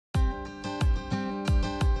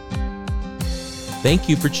Thank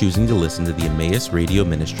you for choosing to listen to the Emmaus Radio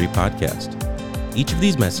Ministry podcast. Each of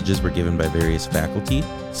these messages were given by various faculty,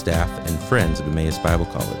 staff, and friends of Emmaus Bible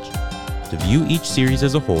College. To view each series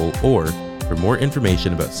as a whole, or for more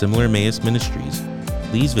information about similar Emmaus ministries,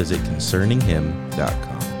 please visit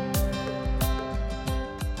concerninghim.com.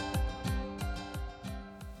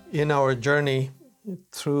 In our journey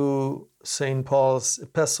through St. Paul's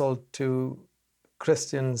epistle to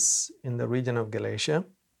Christians in the region of Galatia,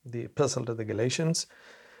 the epistle to the Galatians,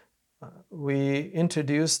 we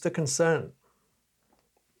introduce the concern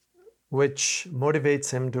which motivates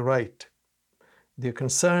him to write. The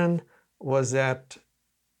concern was that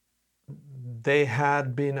they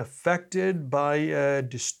had been affected by a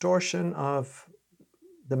distortion of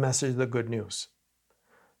the message of the good news.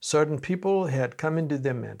 Certain people had come into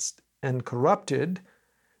their midst and corrupted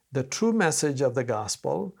the true message of the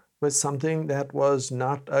gospel with something that was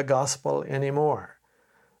not a gospel anymore.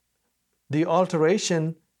 The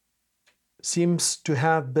alteration seems to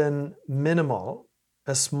have been minimal,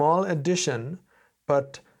 a small addition,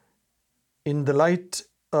 but in the light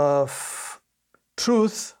of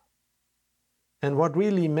truth and what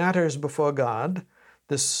really matters before God,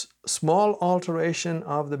 this small alteration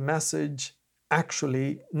of the message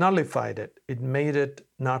actually nullified it. It made it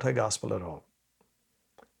not a gospel at all.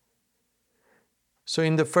 So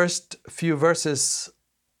in the first few verses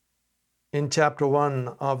in chapter 1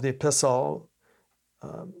 of the epistle,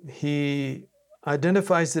 he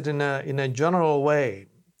identifies it in a general way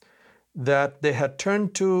that they had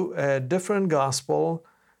turned to a different gospel,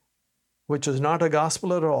 which was not a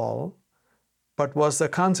gospel at all, but was the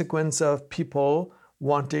consequence of people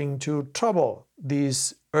wanting to trouble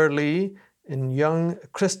these early and young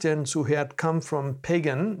Christians who had come from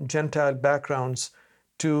pagan, Gentile backgrounds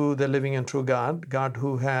to the living and true God, God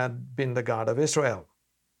who had been the God of Israel.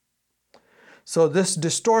 So this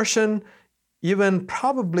distortion, even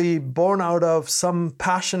probably born out of some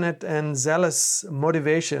passionate and zealous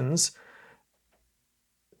motivations,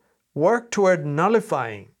 worked toward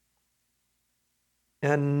nullifying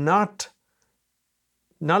and not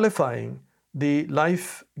nullifying the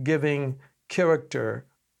life-giving character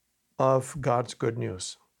of God's good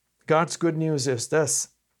news. God's good news is this: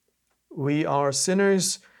 we are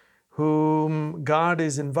sinners whom God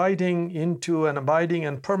is inviting into an abiding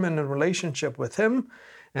and permanent relationship with Him,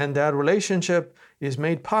 and that relationship is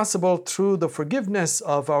made possible through the forgiveness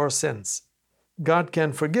of our sins. God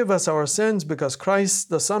can forgive us our sins because Christ,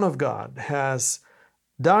 the Son of God, has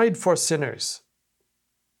died for sinners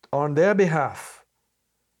on their behalf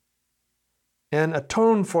and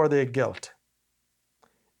atoned for their guilt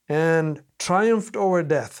and triumphed over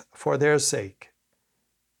death for their sake.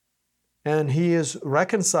 And He is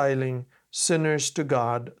reconciling sinners to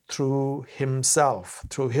God through Himself,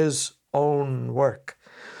 through His own work.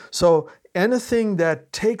 So anything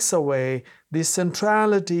that takes away the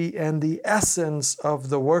centrality and the essence of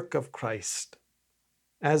the work of Christ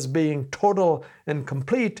as being total and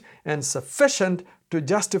complete and sufficient to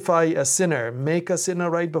justify a sinner, make a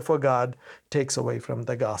sinner right before God, takes away from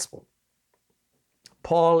the gospel.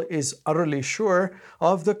 Paul is utterly sure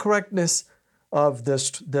of the correctness of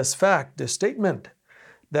this fact, this statement,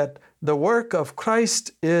 that the work of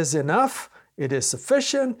Christ is enough, it is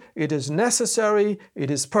sufficient, it is necessary, it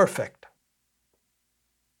is perfect.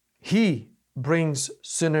 He brings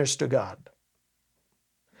sinners to God.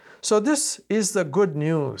 So this is the good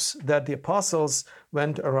news that the apostles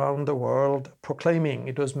went around the world proclaiming.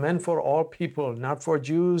 It was meant for all people, not for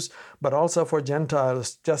Jews, but also for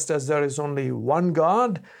Gentiles, just as there is only one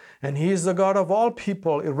God, and He is the God of all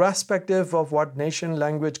people, irrespective of what nation,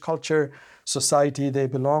 language, culture, society they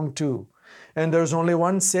belong to. And there's only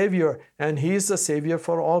one Savior, and He is the Savior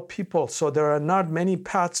for all people. So there are not many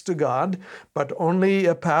paths to God, but only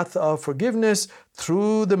a path of forgiveness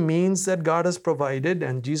through the means that God has provided,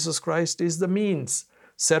 and Jesus Christ is the means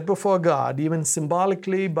set before God, even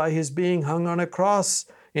symbolically by His being hung on a cross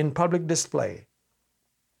in public display.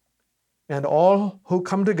 And all who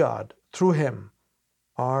come to God through Him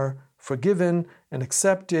are forgiven and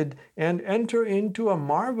accepted and enter into a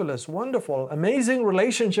marvelous, wonderful, amazing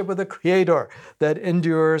relationship with the Creator that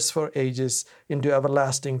endures for ages into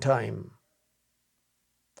everlasting time.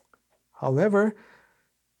 However,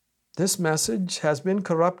 this message has been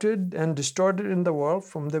corrupted and distorted in the world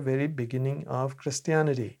from the very beginning of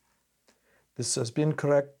Christianity. This has been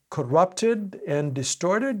corrupted and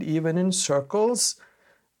distorted even in circles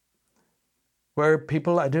where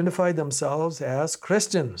people identify themselves as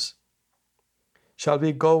Christians. Shall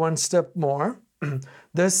we go one step more?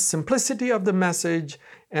 The simplicity of the message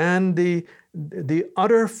and the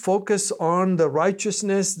utter focus on the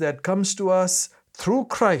righteousness that comes to us through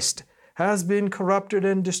Christ has been corrupted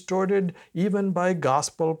and distorted even by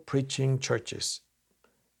gospel-preaching churches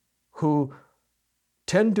who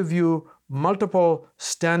tend to view multiple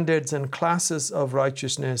standards and classes of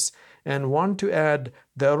righteousness and want to add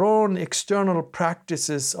their own external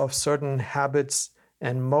practices of certain habits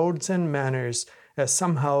and modes and manners as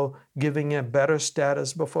somehow giving a better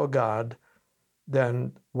status before God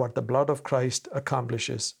than what the blood of Christ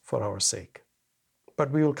accomplishes for our sake.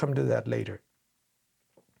 But we will come to that later.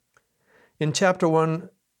 In chapter 1,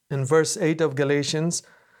 in verse 8 of Galatians,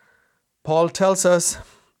 Paul tells us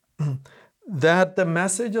that the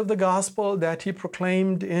message of the gospel that he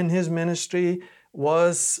proclaimed in his ministry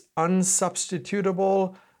was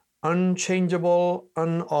unsubstitutable, unchangeable,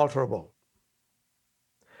 unalterable.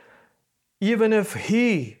 Even if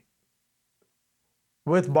he,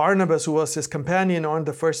 with Barnabas, who was his companion on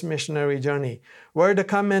the first missionary journey, were to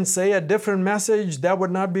come and say a different message, that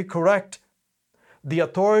would not be correct. The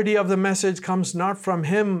authority of the message comes not from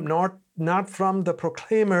him, not from the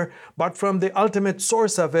proclaimer, but from the ultimate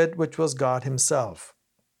source of it, which was God himself.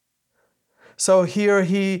 So here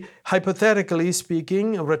he, hypothetically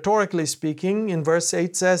speaking, rhetorically speaking, in verse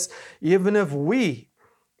 8 says, even if we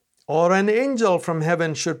or an angel from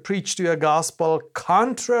heaven should preach to you a gospel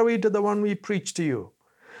contrary to the one we preach to you,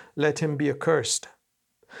 let him be accursed.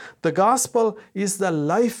 The gospel is the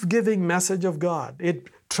life-giving message of God. It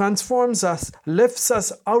transforms us, lifts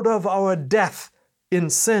us out of our death in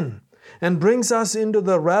sin, and brings us into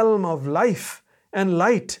the realm of life and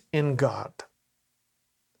light in God.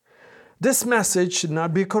 This message should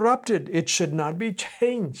not be corrupted. It should not be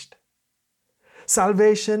changed.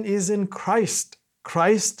 Salvation is in Christ.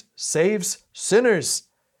 Christ saves sinners.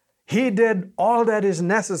 He did all that is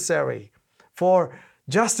necessary for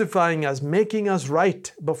justifying us, making us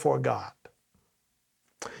right before God.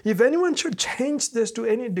 If anyone should change this to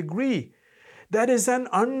any degree, that is an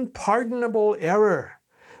unpardonable error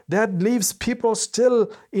that leaves people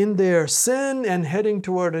still in their sin and heading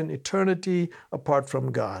toward an eternity apart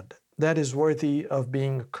from God. That is worthy of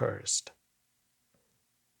being accursed.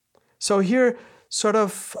 So here, sort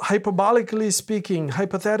of hyperbolically speaking,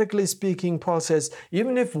 hypothetically speaking, Paul says,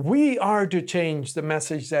 even if we are to change the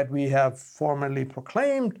message that we have formerly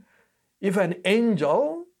proclaimed, if an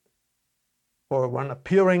angel, or one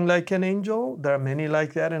appearing like an angel, there are many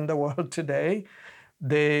like that in the world today,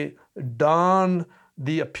 they don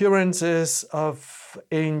the appearances of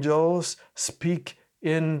angels, speak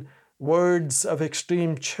in words of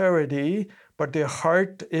extreme charity, but their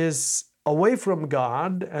heart is away from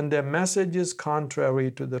God and their message is contrary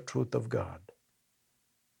to the truth of God.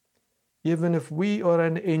 Even if we or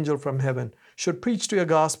an angel from heaven should preach to you a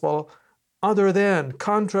gospel other than,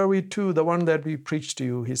 contrary to the one that we preach to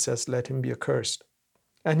you, he says, let him be accursed.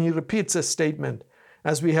 And he repeats a statement,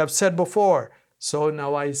 as we have said before, so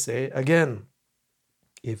now I say again,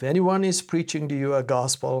 if anyone is preaching to you a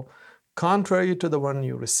gospel contrary to the one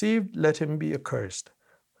you received, let him be accursed.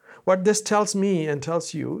 What this tells me and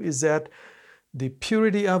tells you is that the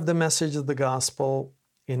purity of the message of the gospel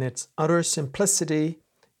in its utter simplicity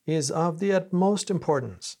is of the utmost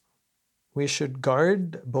importance. We should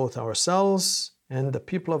guard both ourselves and the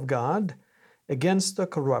people of God against the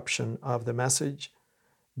corruption of the message,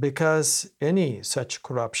 because any such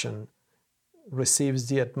corruption receives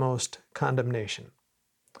the utmost condemnation.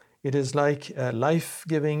 It is like a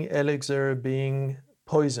life-giving elixir being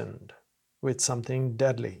poisoned with something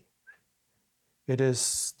deadly. It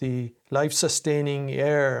is the life-sustaining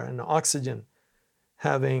air and oxygen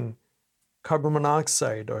having carbon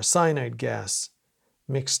monoxide or cyanide gas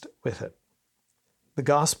mixed with it. The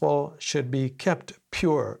gospel should be kept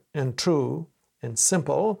pure and true and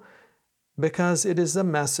simple because it is the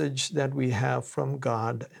message that we have from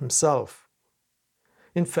God himself.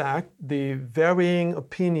 In fact, the varying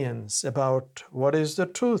opinions about what is the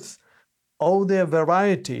truth owe their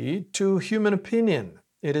variety to human opinion.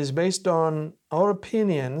 It is based on our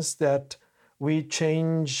opinions that we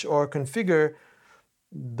change or configure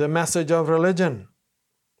the message of religion.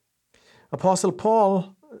 Apostle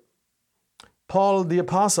Paul the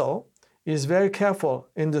Apostle, is very careful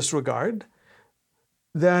in this regard,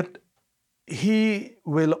 that he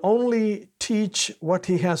will only teach what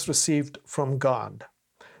he has received from God.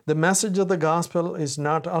 The message of the gospel is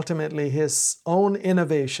not ultimately his own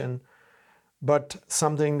innovation, but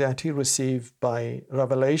something that he received by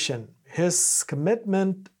revelation. His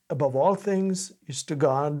commitment above all things is to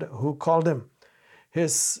God who called him.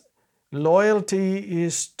 His loyalty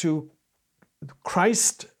is to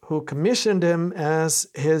Christ who commissioned him as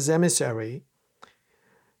his emissary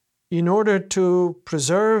in order to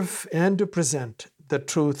preserve and to present the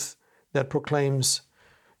truth that proclaims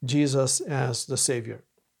Jesus as the Savior.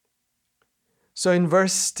 So in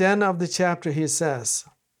verse 10 of the chapter, he says,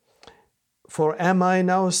 "For am I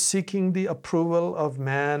now seeking the approval of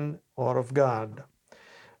man or of God?"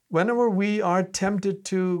 Whenever we are tempted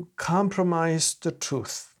to compromise the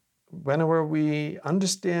truth, whenever we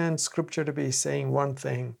understand Scripture to be saying one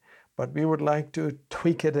thing, but we would like to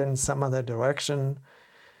tweak it in some other direction,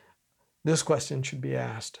 this question should be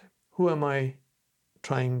asked: who am I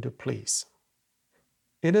trying to please?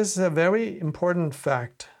 It is a very important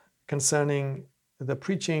fact concerning the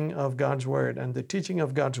preaching of God's Word and the teaching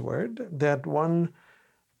of God's Word that one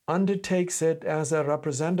undertakes it as a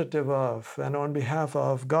representative of and on behalf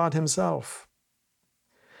of God Himself.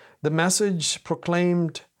 The message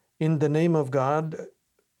proclaimed in the name of God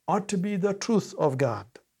ought to be the truth of God.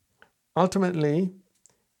 Ultimately,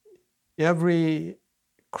 every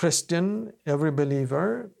Christian, every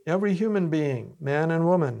believer, every human being, man and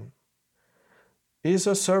woman, is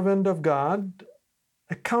a servant of God,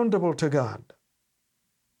 accountable to God.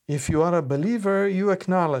 If you are a believer, you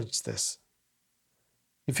acknowledge this.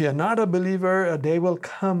 If you are not a believer, a day will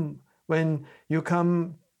come when you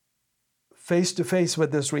come face to face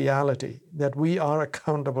with this reality that we are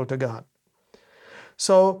accountable to God.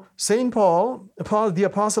 So St. Paul, the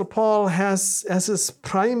Apostle Paul, has as his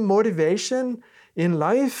prime motivation in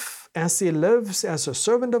life as he lives as a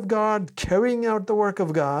servant of God, carrying out the work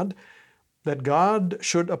of God, that God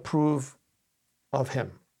should approve of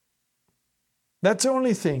him. That's the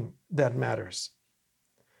only thing that matters.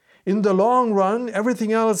 In the long run,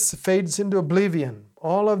 everything else fades into oblivion.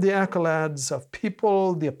 All of the accolades of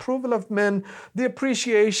people, the approval of men, the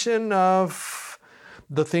appreciation of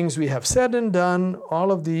the things we have said and done,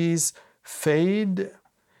 all of these fade,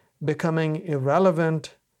 becoming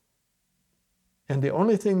irrelevant. And the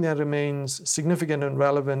only thing that remains significant and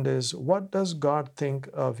relevant is, what does God think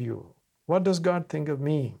of you? What does God think of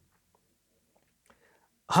me?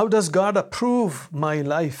 How does God approve my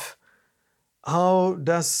life? How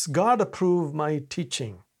does God approve my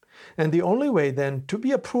teaching? And the only way then to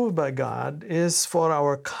be approved by God is for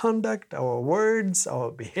our conduct, our words,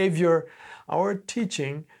 our behavior, our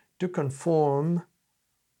teaching to conform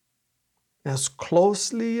as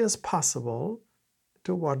closely as possible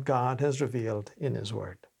to what God has revealed in His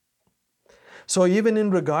Word. So even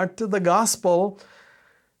in regard to the gospel,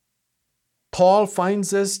 Paul finds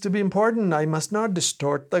this to be important. I must not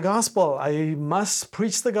distort the gospel. I must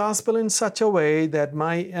preach the gospel in such a way that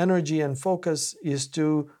my energy and focus is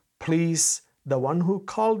to please the one who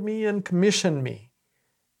called me and commissioned me,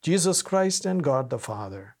 Jesus Christ and God the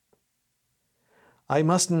Father. I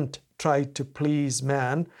mustn't try to please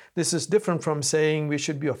man. This is different from saying we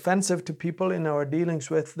should be offensive to people in our dealings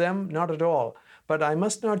with them. Not at all. But I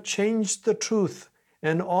must not change the truth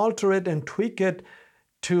and alter it and tweak it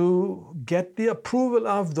to get the approval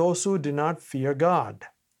of those who do not fear God.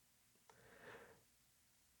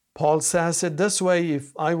 Paul says it this way: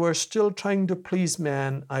 if I were still trying to please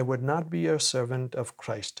man, I would not be a servant of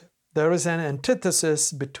Christ. There is an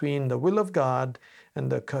antithesis between the will of God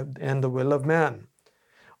and the will of man.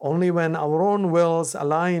 Only when our own wills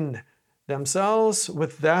align themselves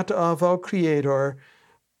with that of our Creator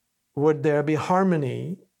would there be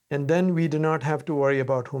harmony, and then we do not have to worry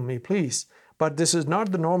about whom we please. But this is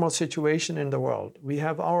not the normal situation in the world. We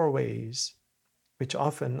have our ways, which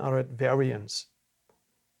often are at variance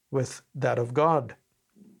with that of God.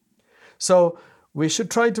 So we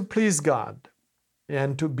should try to please God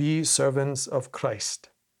and to be servants of Christ.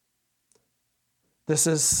 This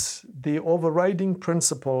is the overriding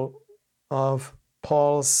principle of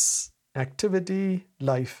Paul's activity,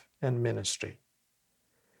 life, and ministry.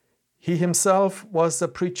 He himself was the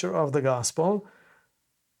preacher of the gospel,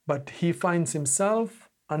 but he finds himself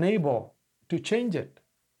unable to change it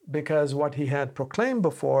because what he had proclaimed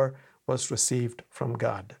before was received from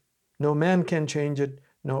God. No man can change it.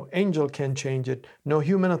 No angel can change it. No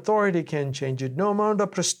human authority can change it. No amount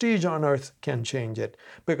of prestige on earth can change it,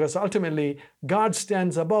 because ultimately God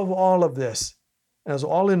stands above all of this as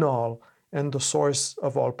all in all and the source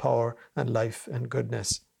of all power and life and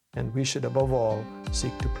goodness. And we should above all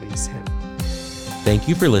seek to please Him. Thank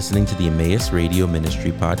you for listening to the Emmaus Radio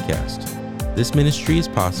Ministry podcast. This ministry is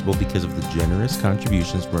possible because of the generous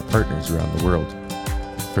contributions from our partners around the world.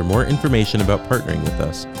 For more information about partnering with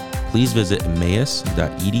us, please visit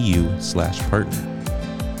emmaus.edu/partner.